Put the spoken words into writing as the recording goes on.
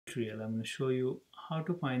tutorial, I'm going to show you how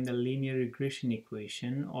to find the linear regression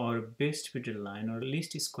equation or best fitted line or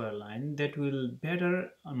least square line that will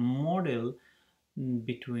better model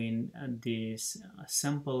between these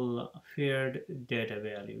sample paired data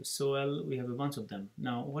values. So we have a bunch of them.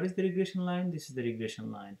 Now, what is the regression line? This is the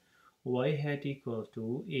regression line. Y hat equal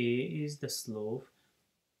to A is the slope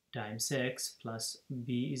times x plus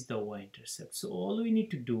b is the y-intercept. So all we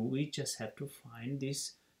need to do, we just have to find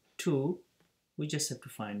these two. We just have to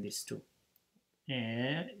find these two,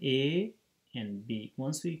 a and b.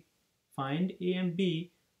 Once we find a and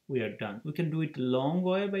b, we are done. We can do it long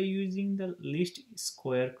way by using the least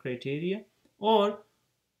square criteria, or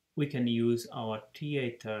we can use our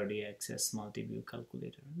TI-30 access multiview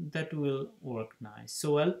calculator. That will work nice.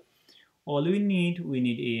 So all we need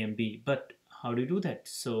a and b. But how do you do that?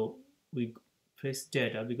 So we press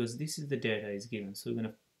data, because this is the data is given. So we're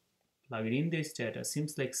going to plug it in this data.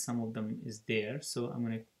 Seems like some of them is there. So I'm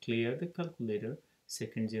going to clear the calculator,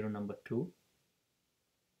 second zero, number 2.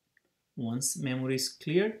 Once memory is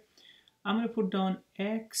cleared, I'm going to put down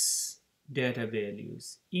x data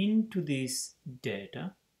values into this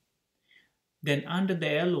data. Then under the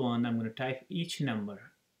L1, I'm going to type each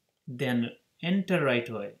number. Then enter right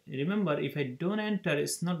away. Remember, if I don't enter,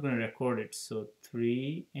 it's not going to record it. So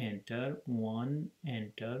 3, enter, 1,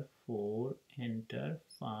 enter, 4, enter,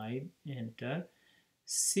 5, enter,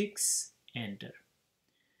 6, enter.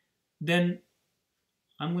 Then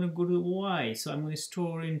I'm going to go to Y. So I'm going to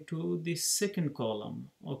store into the second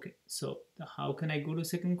column. Okay, so how can I go to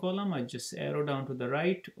second column? I just arrow down to the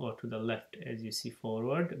right or to the left. As you see,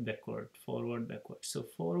 forward, backward, forward, backward. So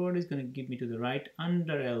forward is going to give me to the right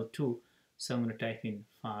under L2. So I'm going to type in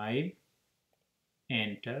 5,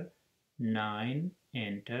 enter, 9,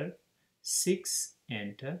 enter, 6,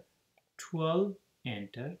 enter, 12,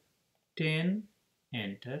 enter, 10,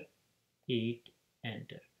 enter, 8,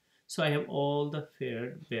 enter. So I have all the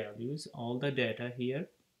paired values, all the data here.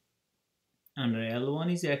 Under L1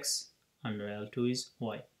 is X, under L2 is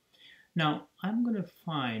Y. Now I'm going to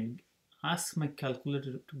ask my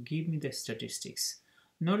calculator to give me the statistics.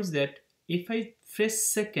 Notice that if I press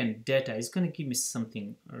second data, it's going to give me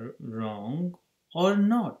something wrong or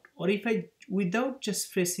not. Or if I, without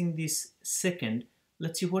just pressing this second,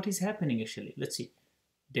 let's see what is happening actually. Let's see.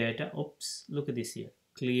 Data, oops, look at this here.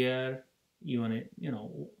 Clear, you want to,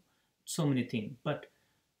 so many things. But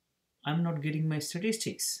I'm not getting my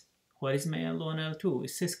statistics. What is my L1, L2?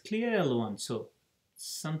 It says clear L1. So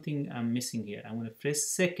something I'm missing here. I'm going to press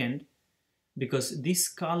second because this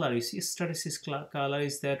color, you see, statistics color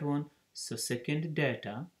is that one. So second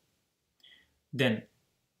data, then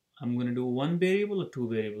I'm going to do one variable or two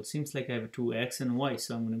variables. Seems like I have two x and y,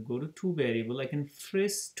 so I'm going to go to two variable. I can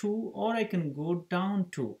press 2 or I can go down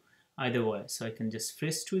 2, either way. So I can just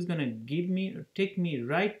press 2 is going to give me or take me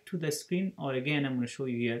right to the screen, or again I'm going to show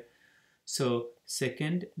you here. So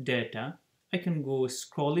second data, I can go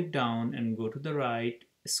scroll it down and go to the right,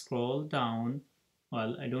 scroll down.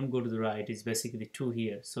 Well, I don't go to the right, it's basically 2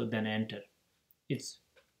 here. So then enter. It's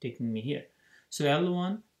taking me here. So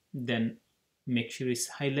L1, then make sure it's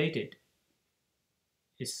highlighted.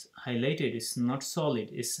 It's highlighted, it's not solid,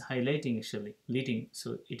 it's highlighting actually, leading,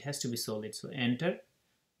 so it has to be solid. So enter,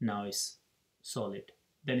 now it's solid.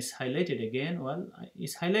 Then it's highlighted again, well,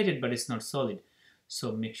 it's highlighted but it's not solid.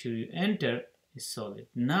 So make sure you enter, is solid.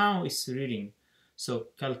 Now it's reading. So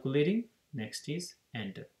calculating, next is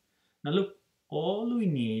enter. Now look, all we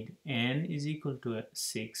need, n is equal to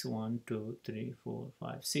 6, 1, 2, 3, 4,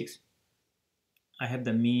 5, 6. I have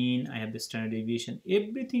the mean, I have the standard deviation,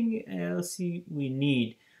 everything else we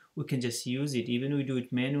need, we can just use it. Even we do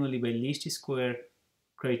it manually by least square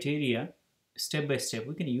criteria, step by step,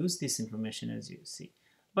 we can use this information as you see.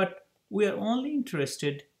 But we are only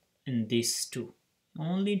interested in these two.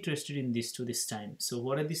 Only interested in these two this time. So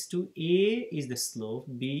what are these two? A is the slope,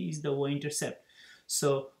 B is the y-intercept.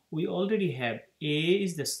 So we already have A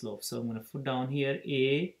is the slope. So I'm going to put down here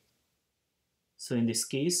A. So in this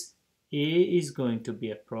case, A is going to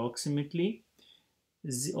be approximately,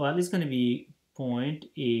 well, it's going to be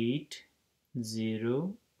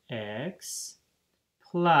 0.80x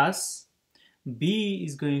plus B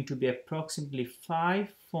is going to be approximately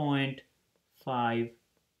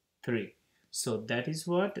 5.53. So that is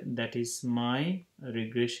what? That is my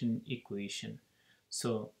regression equation.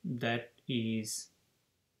 So that is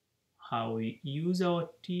how we use our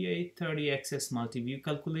TI-30 access multiview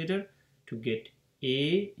calculator to get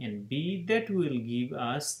A and B. That will give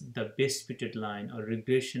us the best fitted line or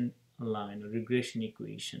regression line or regression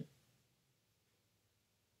equation.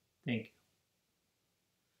 Thank you.